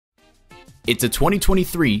It's a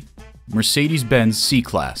 2023 Mercedes-Benz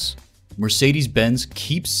C-Class. Mercedes-Benz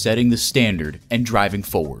keeps setting the standard and driving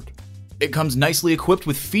forward. It comes nicely equipped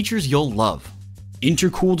with features you'll love.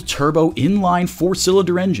 Intercooled turbo inline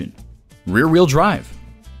 4-cylinder engine, rear-wheel drive,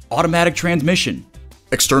 automatic transmission,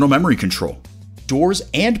 external memory control, doors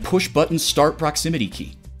and push-button start proximity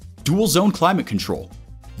key, dual-zone climate control,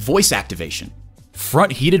 voice activation,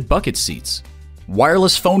 front heated bucket seats,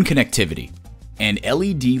 wireless phone connectivity, and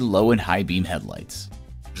LED low and high beam headlights.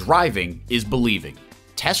 Driving is believing.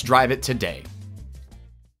 Test drive it today.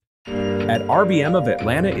 At RBM of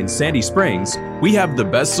Atlanta in Sandy Springs, we have the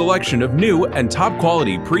best selection of new and top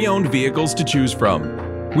quality pre-owned vehicles to choose from.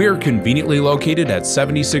 We are conveniently located at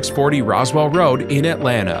 7640 Roswell Road in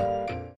Atlanta.